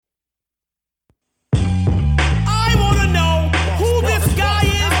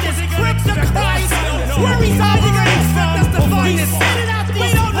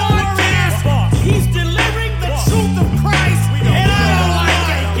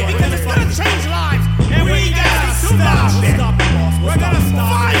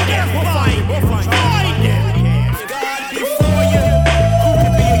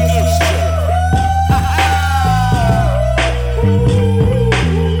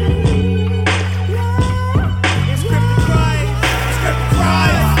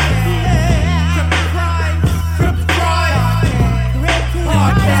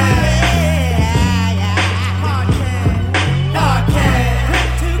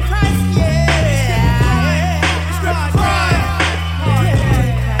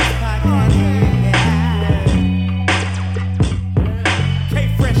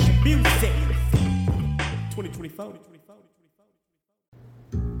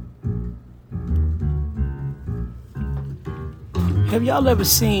Have y'all ever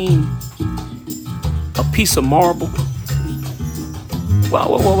seen a piece of marble?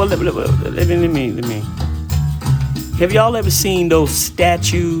 Well, let me. Have y'all ever seen those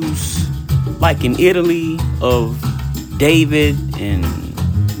statues, like in Italy, of David and,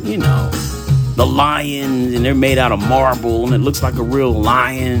 the lions, and they're made out of marble, and it looks like a real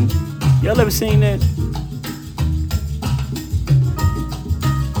lion? Y'all ever seen that?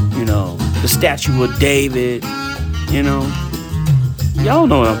 The statue of David, Y'all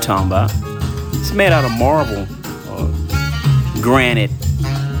know what I'm talking about. It's made out of marble or granite.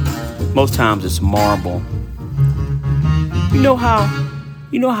 Most times it's marble. You know how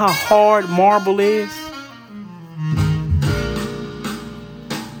hard marble is?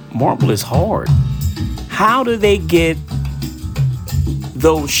 Marble is hard. How do they get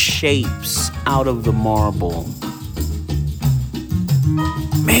those shapes out of the marble?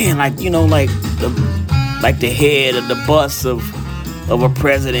 Man, like the head of the bust of a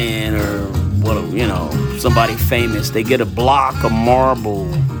president or somebody famous. They get a block of marble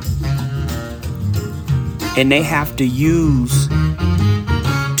and they have to use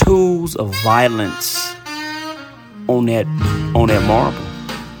tools of violence on that marble.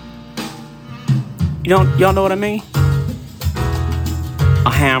 Y'all know what I mean?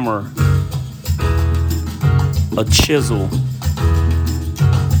 A hammer, a chisel,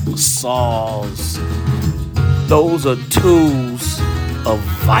 saws. Those are tools of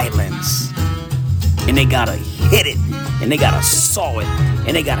violence. And they gotta hit it, and they gotta saw it,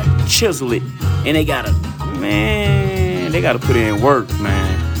 and they gotta chisel it, and they gotta put in work,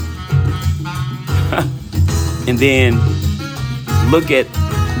 man. And then look at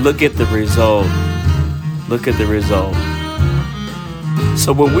the result. Look at the result.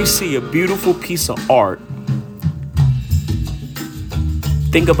 So when we see a beautiful piece of art,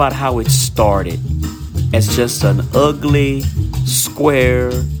 think about how it started as just an ugly,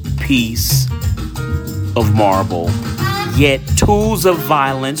 square piece of marble. Yet tools of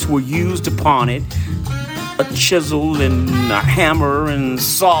violence were used upon it. A chisel and a hammer and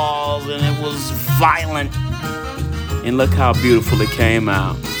saws, and it was violent. And look how beautiful it came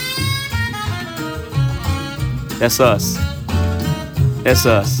out. That's us. That's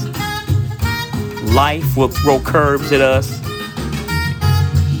us. Life will throw curbs at us.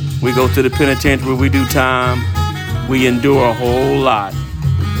 We go to the penitentiary, we do time, we endure a whole lot.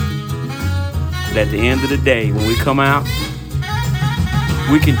 But at the end of the day, when we come out,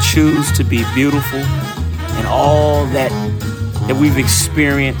 we can choose to be beautiful, and all that we've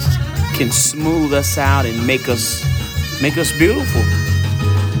experienced can smooth us out and make us beautiful.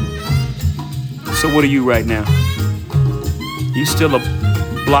 So what are you right now? You still a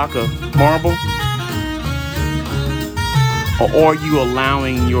block of marble? Or are you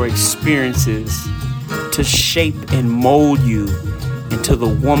allowing your experiences to shape and mold you into the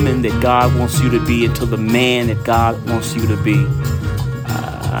woman that God wants you to be, into the man that God wants you to be?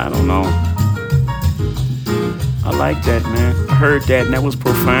 I don't know. I like that, man. I heard that, and that was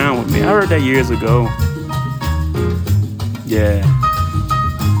profound with me. I heard that years ago. Yeah.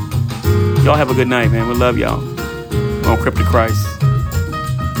 Y'all have a good night, man. We love y'all. On Cryptic Christ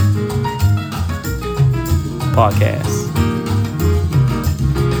Podcast.